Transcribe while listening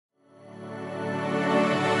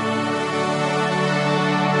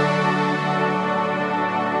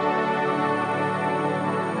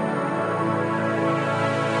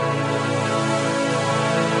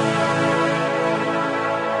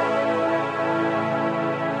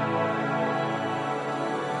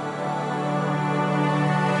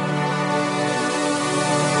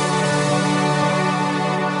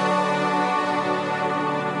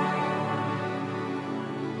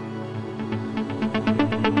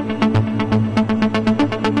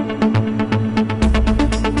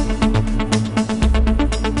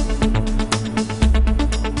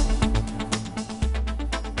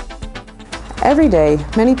day,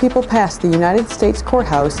 many people pass the United States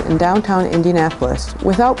Courthouse in downtown Indianapolis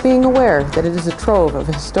without being aware that it is a trove of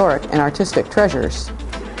historic and artistic treasures.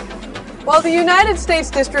 While the United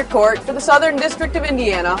States District Court for the Southern District of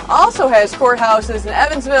Indiana also has courthouses in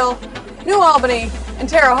Evansville, New Albany, and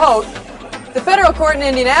Terre Haute, the federal court in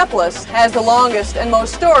Indianapolis has the longest and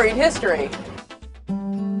most storied history.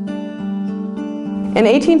 In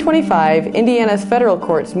 1825, Indiana's federal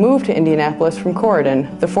courts moved to Indianapolis from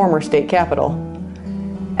Corydon, the former state capital.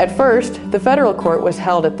 At first, the federal court was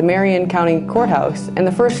held at the Marion County Courthouse and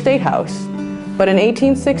the first state house, but in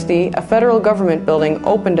 1860, a federal government building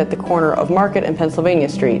opened at the corner of Market and Pennsylvania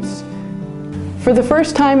Streets. For the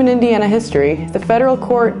first time in Indiana history, the federal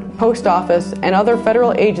court, post office, and other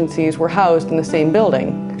federal agencies were housed in the same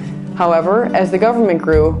building. However, as the government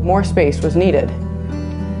grew, more space was needed.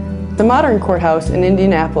 The modern courthouse in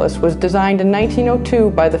Indianapolis was designed in 1902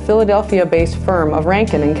 by the Philadelphia-based firm of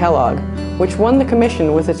Rankin and Kellogg, which won the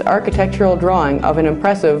commission with its architectural drawing of an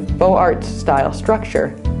impressive Beaux Arts style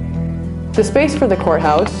structure. The space for the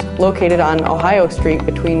courthouse, located on Ohio Street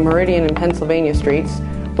between Meridian and Pennsylvania Streets,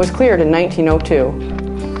 was cleared in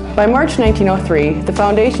 1902. By March 1903, the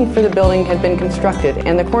foundation for the building had been constructed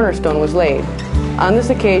and the cornerstone was laid. On this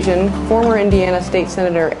occasion, former Indiana State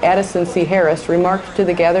Senator Addison C. Harris remarked to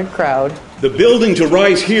the gathered crowd, "The building to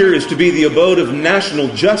rise here is to be the abode of national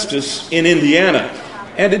justice in Indiana,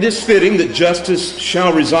 and it is fitting that justice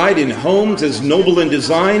shall reside in homes as noble in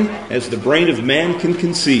design as the brain of man can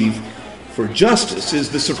conceive, for justice is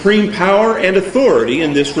the supreme power and authority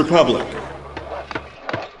in this republic."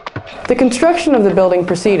 The construction of the building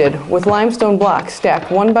proceeded, with limestone blocks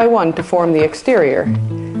stacked one by one to form the exterior.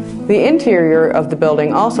 The interior of the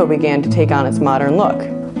building also began to take on its modern look.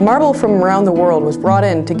 Marble from around the world was brought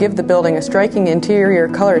in to give the building a striking interior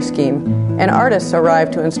color scheme, and artists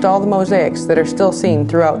arrived to install the mosaics that are still seen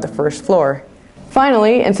throughout the first floor.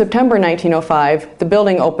 Finally, in September 1905, the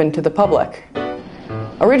building opened to the public.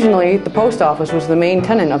 Originally, the post office was the main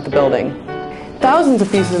tenant of the building. Thousands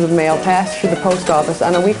of pieces of mail passed through the post office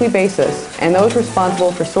on a weekly basis, and those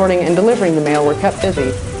responsible for sorting and delivering the mail were kept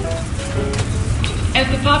busy. As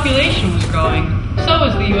the population was growing, so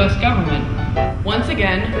was the U.S. government. Once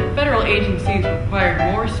again, federal agencies required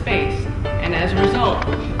more space, and as a result,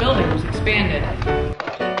 the building was expanded.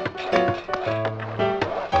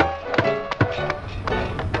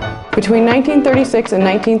 Between 1936 and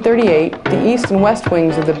 1938, the east and west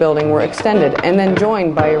wings of the building were extended and then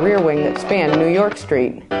joined by a rear wing that spanned New York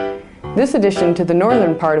Street. This addition to the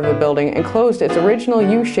northern part of the building enclosed its original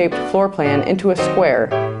U-shaped floor plan into a square,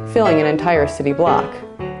 filling an entire city block.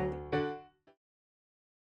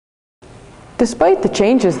 Despite the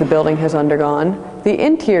changes the building has undergone, the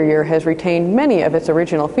interior has retained many of its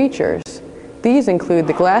original features. These include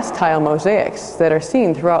the glass tile mosaics that are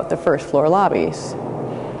seen throughout the first floor lobbies.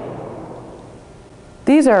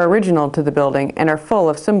 These are original to the building and are full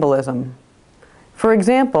of symbolism. For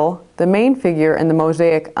example, the main figure in the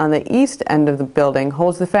mosaic on the east end of the building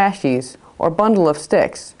holds the fasces, or bundle of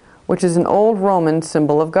sticks, which is an old Roman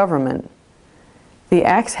symbol of government. The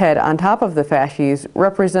axe head on top of the fasces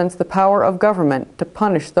represents the power of government to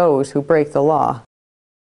punish those who break the law.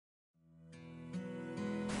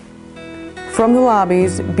 From the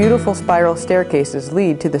lobbies, beautiful spiral staircases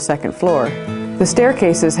lead to the second floor. The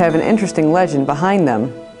staircases have an interesting legend behind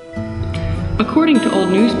them. According to old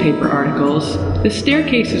newspaper articles, the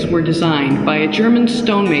staircases were designed by a German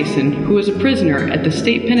stonemason who was a prisoner at the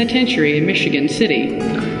state penitentiary in Michigan City.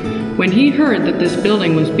 When he heard that this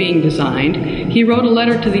building was being designed, he wrote a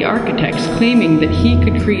letter to the architects claiming that he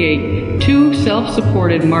could create 2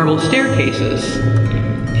 self-supported marble staircases.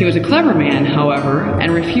 He was a clever man, however,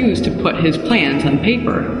 and refused to put his plans on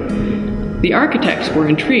paper. The architects were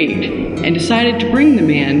intrigued and decided to bring the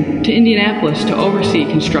man to Indianapolis to oversee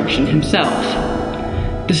construction himself.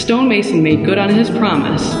 The stonemason made good on his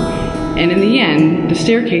promise, and in the end, the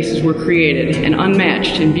staircases were created and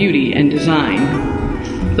unmatched in beauty and design.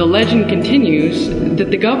 The legend continues that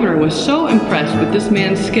the governor was so impressed with this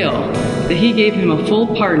man's skill that he gave him a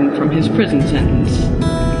full pardon from his prison sentence.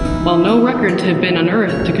 While no records have been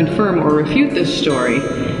unearthed to confirm or refute this story,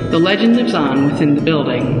 the legend lives on within the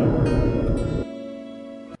building.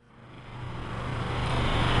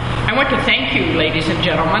 I want to thank you, ladies and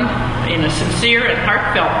gentlemen, in a sincere and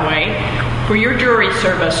heartfelt way, for your jury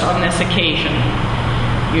service on this occasion.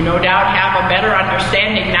 You no doubt have a better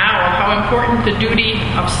understanding now of how important the duty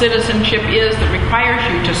of citizenship is that requires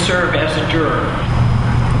you to serve as a juror.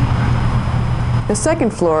 The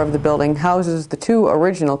second floor of the building houses the 2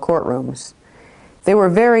 original courtrooms. They were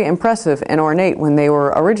very impressive and ornate when they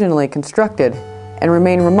were originally constructed and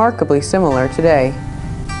remain remarkably similar today.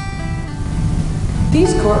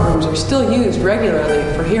 These courtrooms are still used regularly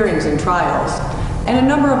for hearings and trials, and a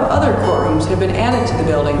number of other courtrooms have been added to the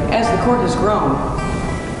building as the court has grown.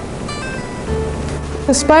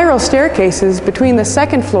 The spiral staircases between the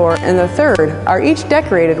second floor and the third are each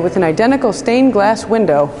decorated with an identical stained glass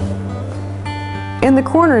window. In the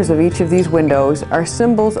corners of each of these windows are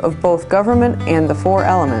symbols of both government and the four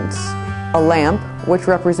elements. A lamp, which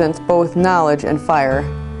represents both knowledge and fire.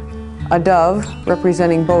 A dove,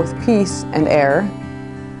 representing both peace and air.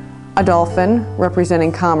 A dolphin,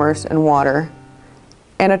 representing commerce and water.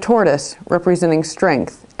 And a tortoise, representing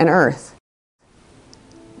strength and earth.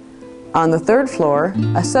 On the third floor,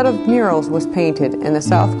 a set of murals was painted in the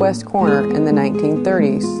southwest corner in the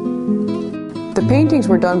 1930s. The paintings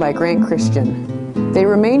were done by Grant Christian. They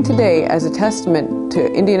remain today as a testament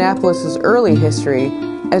to Indianapolis's early history,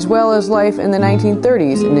 as well as life in the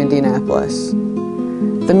 1930s in Indianapolis.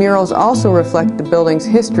 The murals also reflect the building's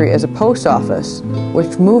history as a post office,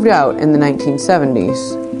 which moved out in the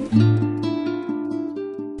 1970s.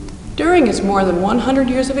 During its more than 100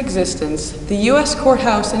 years of existence, the U.S.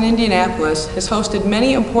 Courthouse in Indianapolis has hosted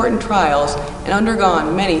many important trials and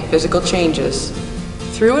undergone many physical changes.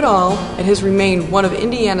 Through it all, it has remained one of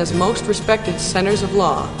Indiana's most respected centers of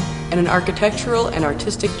law and an architectural and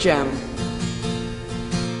artistic gem.